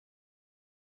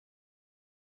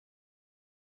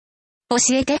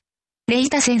Oshiete.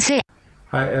 Reita Sensei.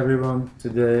 Hi everyone,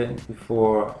 today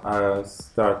before I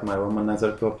start my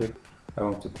Womanizer topic, I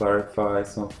want to clarify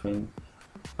something,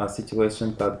 a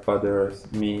situation that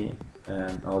bothers me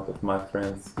and a lot of my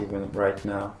friends even right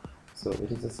now. So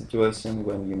it is a situation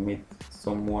when you meet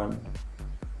someone,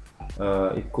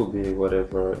 it could be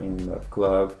whatever, in a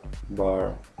club,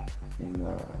 bar, in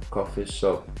a coffee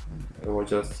shop, or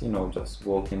just, just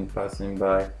walking, passing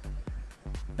by,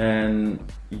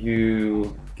 and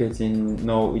you getting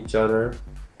know each other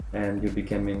and you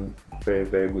becoming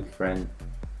very good friend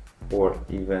or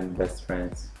even best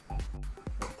friends.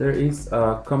 There is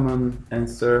a common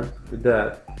answer to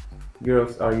that.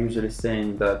 Girls are usually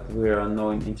saying that we are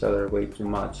knowing each other way too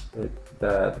much,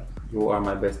 that you are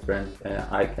my best friend and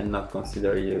I cannot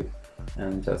consider you,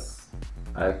 and just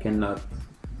I cannot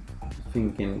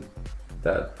thinking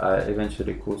that I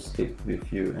eventually could sleep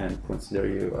with you and consider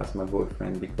you as my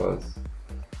boyfriend because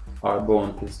our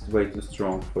bond is way too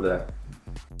strong for that.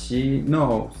 She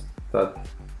knows that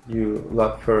you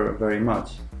love her very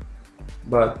much,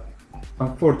 but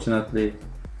unfortunately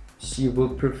she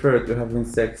would prefer to having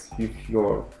sex with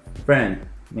your friend,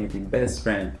 maybe best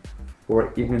friend,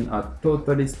 or even a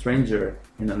totally stranger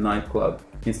in a nightclub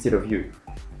instead of you.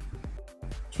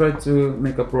 Try to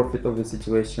make a profit of the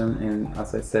situation, and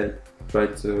as I said, try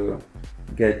to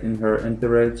get in her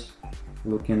entourage,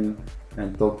 looking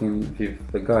and talking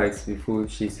with the guys with who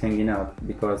she's hanging out,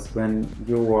 because when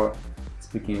you are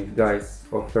speaking with guys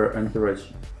of her entourage,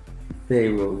 they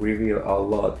will reveal a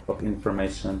lot of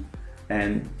information,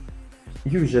 and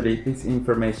usually this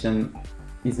information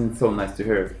isn't so nice to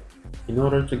her. In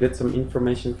order to get some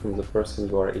information from the person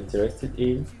you are interested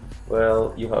in,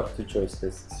 well, you have two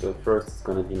choices. So first, it's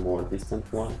gonna be more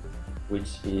distant one,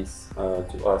 which is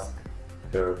to ask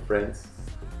her friends,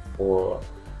 or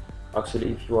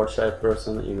actually if you are a shy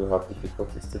person and you have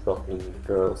difficulties to talking with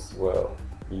girls, well,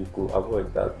 you could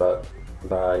avoid that, but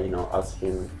by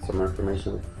asking some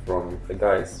information from the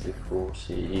guys with who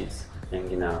she is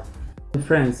hanging out.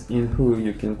 Friends in who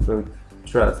you can put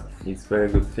trust is very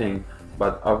good thing,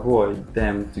 but avoid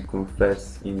them to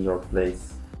confess in your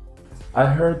place. I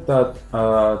heard that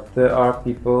there are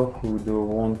people who do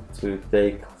want to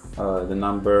take the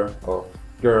number of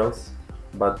girls,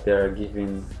 but they are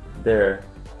giving their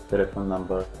telephone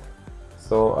number.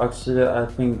 So actually I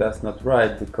think that's not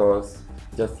right, because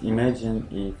just imagine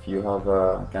if you have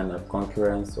a kind of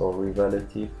concurrence or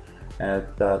rivalry,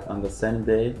 that on the same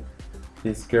day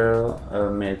this girl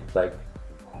met like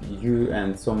you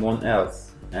and someone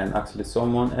else, and actually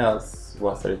someone else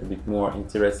was a little bit more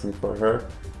interesting for her,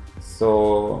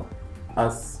 so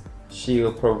as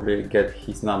she'll probably get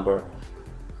his number,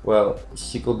 well,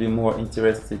 she could be more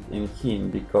interested in him,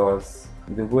 because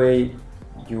the way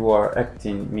you are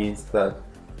acting means that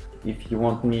if you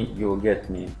want me, you'll get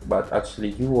me, but actually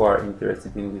you are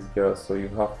interested in this girl, so you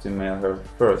have to mail her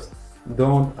first.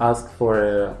 Don't ask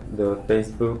for the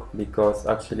Facebook, because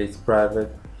actually it's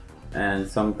private, and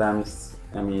sometimes,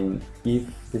 I mean, if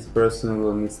this person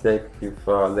will mistake with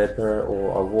a letter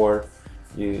or a word,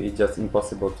 it's just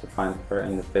impossible to find her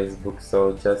in the Facebook.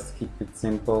 So just keep it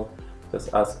simple,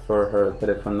 just ask for her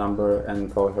telephone number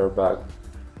and call her back.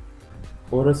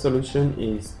 Other solution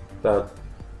is that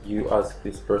you ask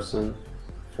this person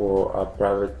for a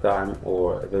private time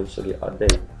or eventually a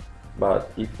date. But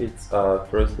if it's a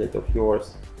first date of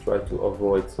yours, try to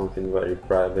avoid something very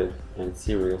private and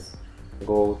serious.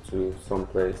 Go to some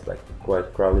place like a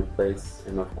quite crowded place,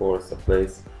 and of course a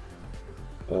place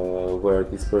where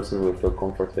this person will feel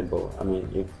comfortable. I mean,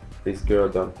 if this girl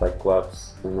don't like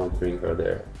clubs, do not bring her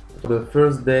there. For the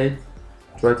first date,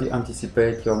 try to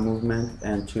anticipate your movement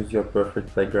and choose your perfect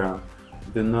playground.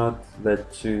 Do not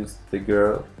let choose the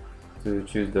girl to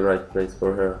choose the right place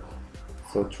for her.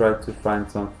 So try to find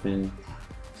something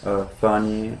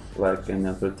funny, like an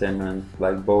entertainment,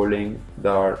 like bowling,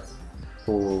 darts,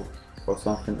 pool, or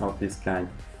something of this kind.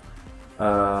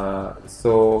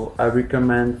 So I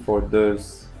recommend for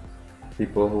those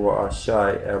people who are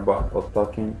shy about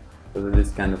talking to do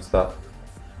this kind of stuff.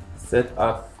 Set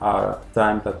up a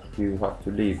time that you have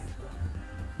to leave.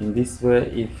 In this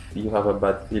way, if you have a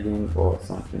bad feeling or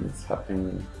something is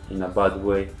happening in a bad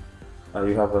way,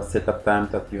 you have a set up time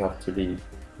that you have to leave.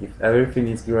 If everything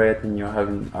is great and you're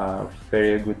having a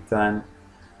very good time,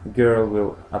 girl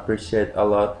will appreciate a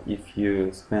lot if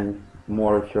you spend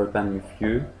more of your time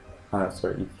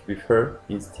with her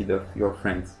instead of your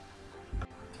friends.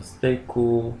 Just stay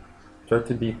cool, try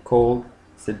to be cold,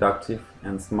 seductive,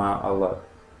 and smile a lot,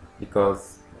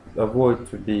 because avoid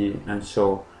to be and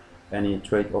show any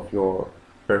trait of your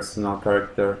personal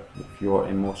character if you're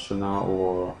emotional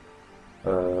or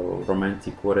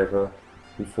romantic, whatever.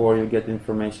 Before you get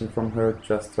information from her,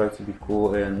 just try to be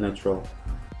cool and neutral.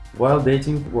 While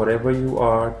dating, whatever you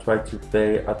are, try to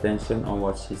pay attention on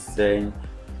what she's saying,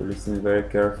 to listen very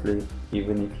carefully,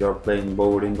 even if you're playing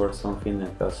bowling or something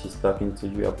and that she's talking to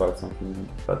you about something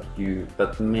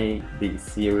that may be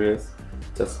serious.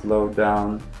 Just slow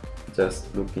down,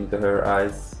 just look into her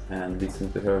eyes and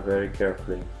listen to her very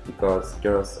carefully, because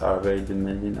girls are very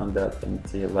demanding on that and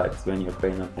she likes when you're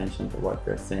paying attention to what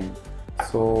they're saying.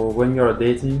 So when you're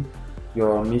dating,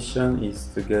 your mission is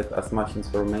to get as much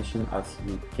information as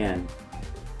you can,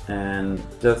 and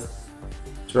just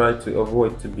try to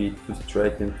avoid to be too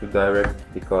straight and too direct,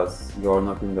 because you're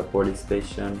not in the police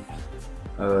station.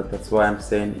 That's why I'm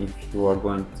saying, if you are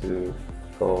going to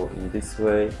go in this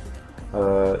way,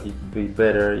 it'd be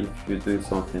better if you do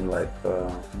something like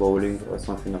bowling or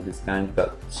something of this kind,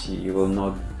 that she will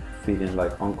not feeling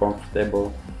like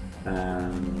uncomfortable.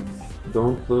 And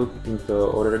don't look into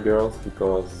other girls,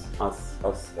 because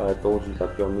as I told you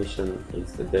that your mission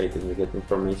is the date and you get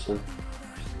information.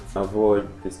 Avoid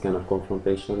this kind of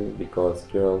confrontation, because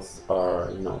girls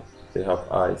are, they have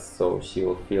eyes, so she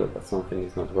will feel that something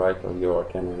is not right, or you are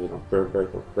kind of,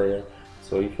 pervert or player.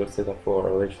 So if you're set up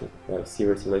for a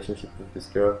serious relationship with this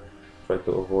girl, try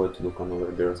to avoid to look on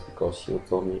other girls, because she will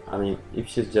tell me, if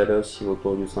she's jealous, she will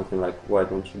tell you something like, why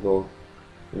don't you go,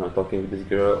 talking with this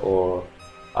girl, or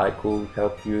I could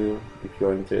help you if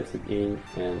you're interested in,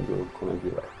 and you're gonna be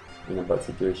like in a bad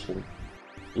situation.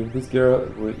 If this girl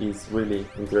is really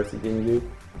interested in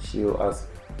you, she will ask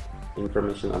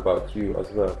information about you as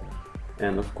well.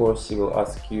 And of course, she will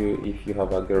ask you if you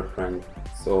have a girlfriend.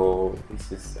 So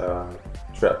this is a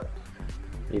trap.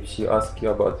 If she asks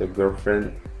you about your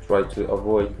girlfriend, try to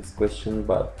avoid this question,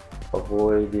 but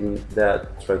avoiding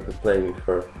that, try to play with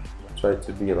her. Try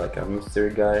to be like a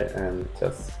mystery guy and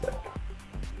just like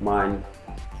mind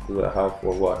do I have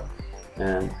or what,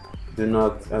 and do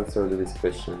not answer to this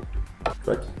question.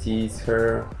 Try to tease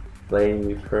her, playing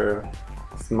with her,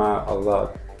 smile a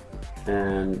lot,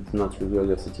 and do not reveal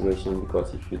your situation,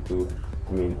 because if you do,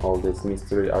 all this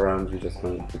mystery around you just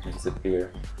going to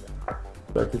disappear.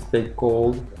 Try to stay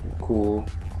cold, cool,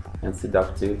 and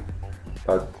seductive,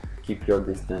 but keep your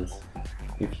distance.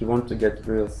 If you want to get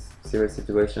real serious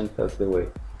situation, that's the way.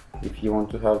 If you want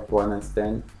to have one night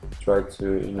stand, try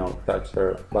to touch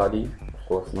her body, of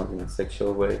course not in a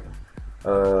sexual way.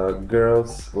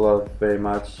 Girls love very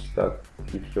much that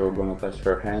if you're gonna touch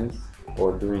her hands,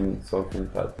 or doing something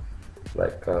that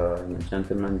like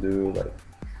gentlemen do, like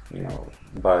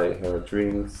buy her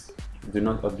drinks. Do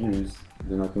not abuse,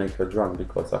 do not make her drunk,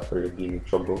 because after you'll be in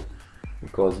trouble,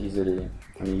 because usually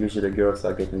girls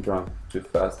are getting drunk too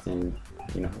fast, and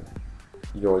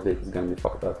your date is gonna be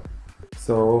fucked up.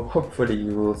 So hopefully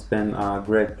you will spend a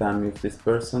great time with this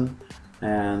person,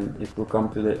 and it will come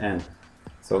to the end.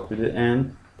 So to the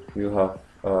end, you have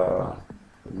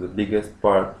the biggest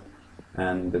part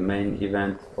and the main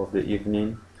event of the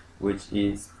evening, which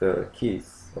is the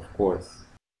kiss, of course.